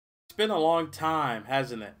been a long time,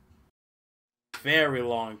 hasn't it? Very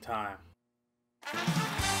long time.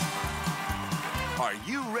 Are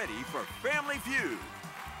you ready for Family Feud?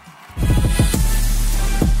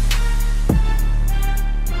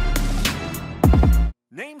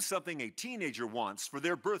 Name something a teenager wants for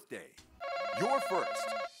their birthday. You're first.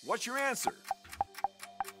 What's your answer?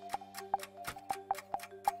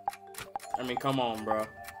 I mean, come on, bro.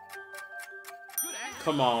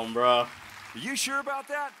 Come on, bro. Are you sure about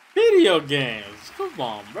that? Video games. Come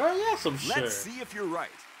on, bro. Yeah, some shit. Let's see if you're right.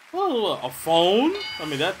 Oh, a phone? I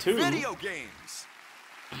mean, that too. Video games.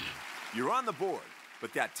 You're on the board,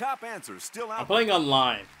 but that top answer is still out. I'm playing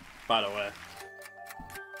online, by the way.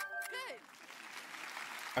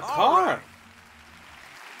 A car. Right.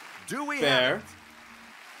 Do we Fair. have it?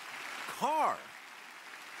 Car.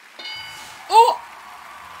 Oh!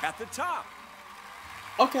 At the top.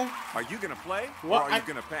 Okay. Are you going to play What? or are you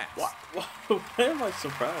going to pass? Why am I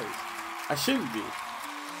surprised? I shouldn't be.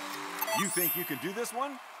 You think you can do this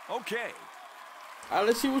one? Okay. Alright,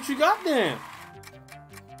 let's see what you got then.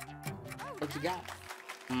 What you got?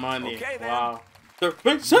 Money. Okay, then. Wow.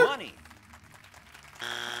 Sir. Money.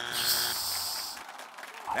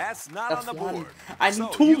 That's not on the board. I need So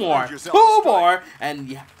two you've more. earned yourself a Two strike. more. And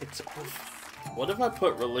yeah, it's over. What if I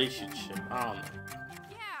put relationship? I don't know.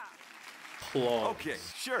 Close. Okay,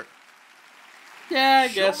 sure. Yeah, I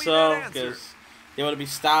Show guess me so. that answer. Because they want to be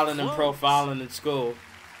styling and Close. profiling in school.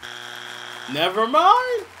 Never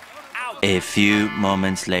mind. Out. A few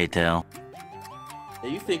moments later. Are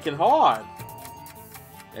you thinking hard?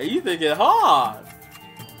 Are you thinking hard?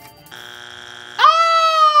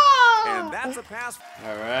 And that's a pass.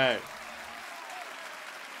 All right.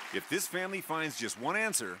 If this family finds just one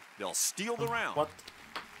answer, they'll steal the round. What?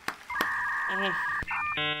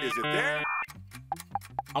 Is it there?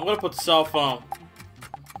 I'm gonna put cell phone.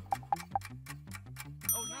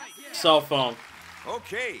 Cell phone.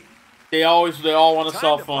 Okay. They all want a Time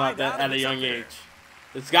cell to phone find out at if a it's young up there. age.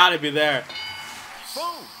 It's gotta be there.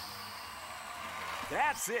 Phone.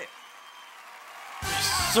 That's it.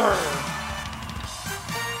 Sir.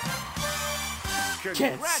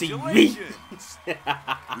 Can't see me. Congratulations.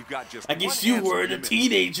 We've got just I guess one you answer were a remaining.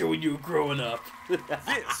 teenager when you were growing up.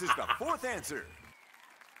 This is the fourth answer.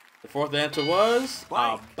 The fourth answer was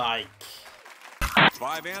Bike. a bike.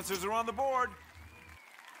 5 answers are on the board.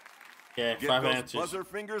 Yeah, Get 5 those answers. buzzer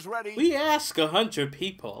fingers ready. We asked 100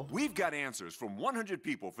 people. We've got answers from 100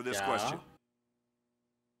 people for this Yeah. question.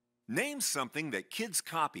 Name something that kids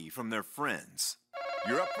copy from their friends.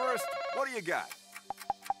 You're up first. What do you got?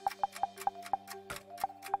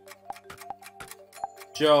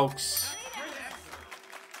 Jokes.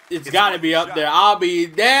 It's It's gotta worth be a up shot. there. I'll be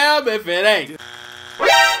damned if it ain't.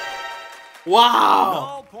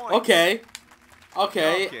 Wow. No points. Okay.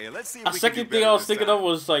 Okay. Okay, let's see if A we can second do thing I better was this thinking time. of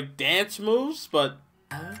was like dance moves, but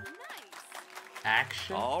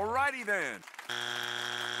action, Alrighty then.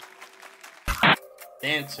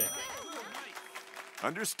 dancing.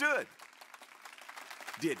 Understood.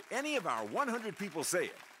 Did any of our 100 people say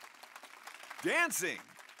it? Dancing.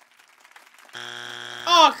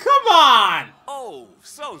 Oh, come on! Oh,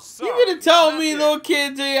 so sorry. You gonna tell Not me it. little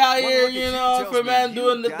kids are out One here, look at you you know, tells if a me man you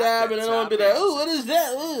doing the got dab the and then I'm gonna be top like, answer. ooh, what is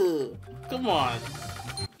that? Ooh. Come on.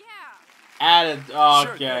 Attitude. Oh,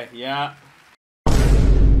 Sure okay, thing. yeah.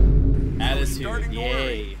 starting Attitude, to yay.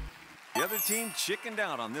 worry. The other team chickened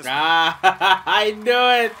out on this one. Ah, I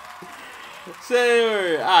knew it.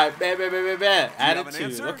 Say, alright, bad. have an Attitude.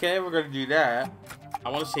 answer? Okay, we're gonna do that. I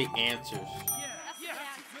want to say answers.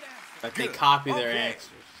 Like they copy their Okay. answers.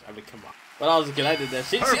 I mean, come on. When I was a kid, I did that.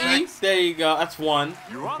 See, Perfect. there you go. That's one.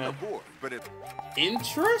 You're on the Okay. board, but it.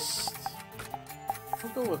 Interest? I'll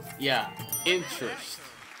go with, yeah, interest.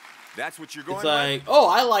 That's what you're going It's like, with? oh,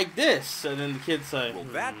 I like this. And then the kid's like, Will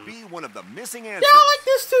that be one of the missing yeah, answers? I like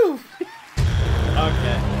this too.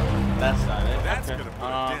 Okay. That's not it. That's okay. gonna put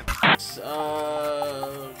a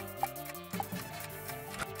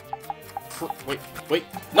dent. Wait.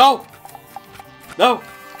 No! No!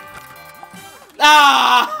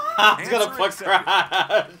 Ah! I was gonna Answer put accepted.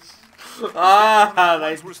 crash. Ah,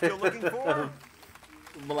 Ones we're still looking for?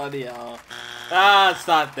 Bloody hell. Ah, it's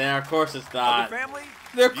not there. Of course it's Other not. family?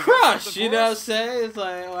 They're You got crushed, something you for know what I'm us? saying? It's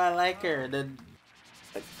like, oh, I like her. And then,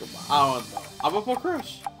 like, come on. I don't know. I'm gonna put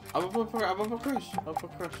crush. I'm gonna put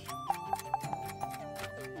crush.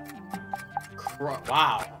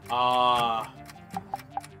 Wow.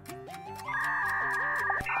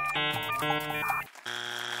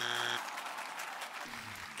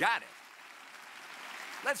 Got it.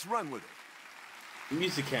 Let's run with it.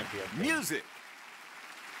 Music can't be up there. Music.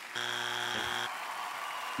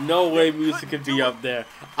 No way music could be up there.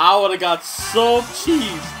 I would have got so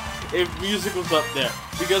cheesed if music was up there.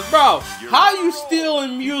 Because, bro, how you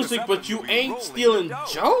stealing music but you ain't stealing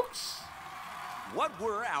jokes? What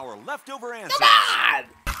were our leftover answers? Come on!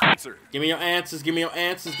 Give me your answers, give me your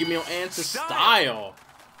answers, give me your answers. Style.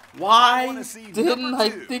 Why didn't I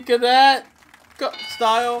think of that?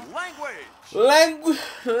 Style. Language.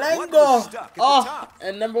 Lango. Oh,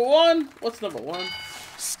 and number one? What's number one?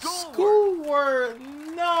 Schoolwork.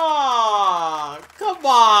 Nah. Come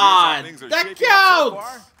on. That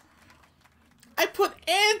counts. I put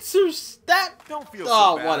answers. That. Don't feel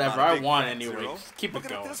so bad whatever. about I Big won Fat anyway. Zero. Keep Look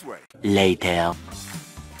it at going. this way. Later.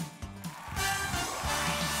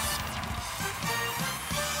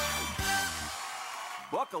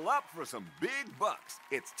 Buckle up for some big bucks.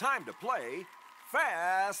 It's time to play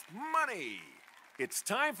Fast Money. It's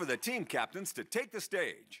time for the team captains to take the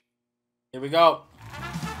stage. Here we go.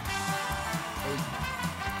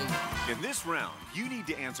 In this round, you need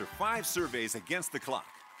to answer 5 surveys against the clock.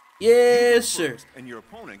 Yes, sir. And your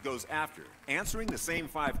opponent goes after, answering the same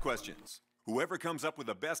 5 questions. Whoever comes up with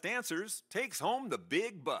the best answers takes home the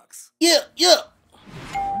big bucks. Yeah.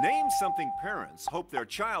 Name something parents hope their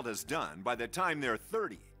child has done by the time they're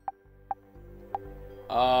 30.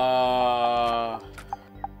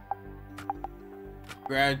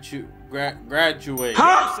 Graduate.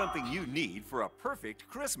 Name something you need for a perfect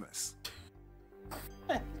Christmas.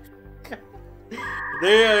 What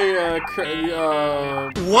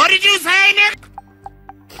did you say, Nick?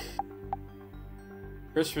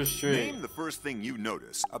 Christmas tree. Name the first thing you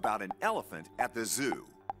notice about an elephant at the zoo.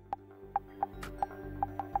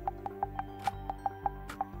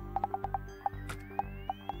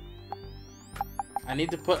 I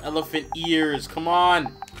need to put elephant ears. Come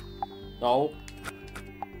on. No.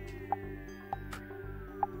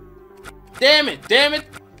 Damn it.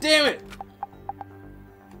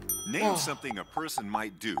 Name something a person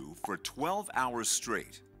might do for 12 hours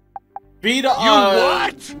straight. Beat up.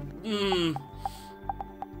 what?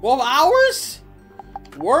 12 hours?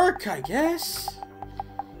 Work, I guess.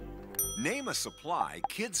 Name a supply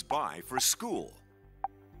kids buy for school.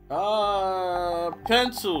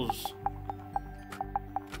 Pencils.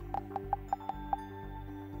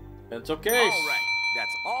 Pencil case. All right,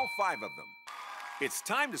 that's all 5 of them. It's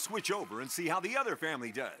time to switch over and see how the other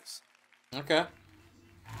family does. Okay.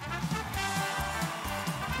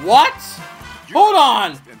 What? Hold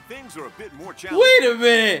on. And things are a bit more challenging. Wait a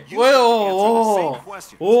minute. You can answer the same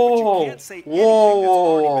questions, but you can't say anything that's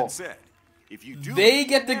already been said. If you do, They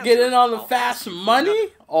get to get in on the fast money?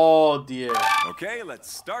 Oh, dear. Okay,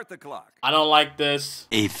 let's start the clock. I don't like this.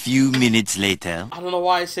 A few minutes later. I don't know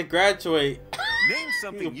why I said graduate. Name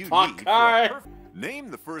something you punk need guy. for a perfect...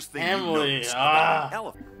 Name the first thing Family, you notice about an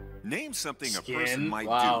elephant. Name something a person Skin, might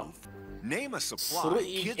wow. do. Name a supply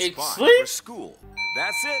Sleep, kids buy sleep? for school.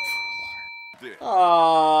 That's it.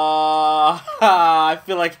 I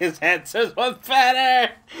feel like his answers was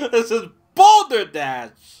better. This is Boulder Dash.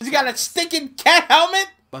 He's got a stinking cat helmet.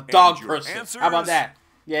 A dog your person. answers? How about that?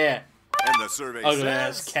 Yeah. And the survey Ugly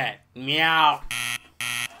says... ass cat. Meow.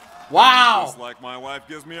 Wow. Just like my wife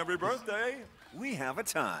gives me every birthday, we have a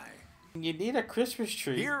tie. You need a Christmas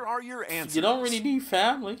tree. Here are your answers. You don't really need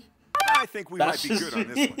family. I think we might be good on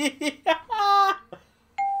this one.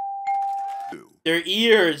 Their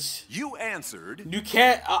ears. You answered. You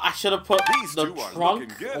can't. I should have put These the two are trunk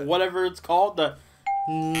looking good. or whatever it's called. The.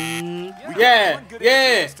 We got one good answer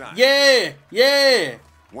this time. Yeah.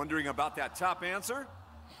 Wondering about that top answer?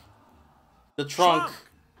 The trunk.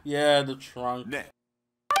 Yeah, the trunk. Next.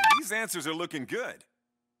 These answers are looking good.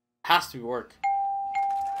 Has to be work.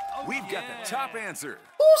 We've got the top answer.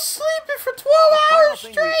 Who's sleeping for 12 The final hours thing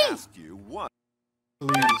we straight? asked you was,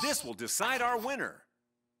 Please. and this will decide our winner.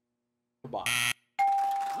 Come on.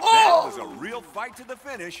 That was a real fight to the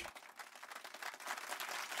finish.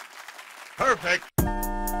 Perfect.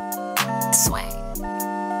 Sway.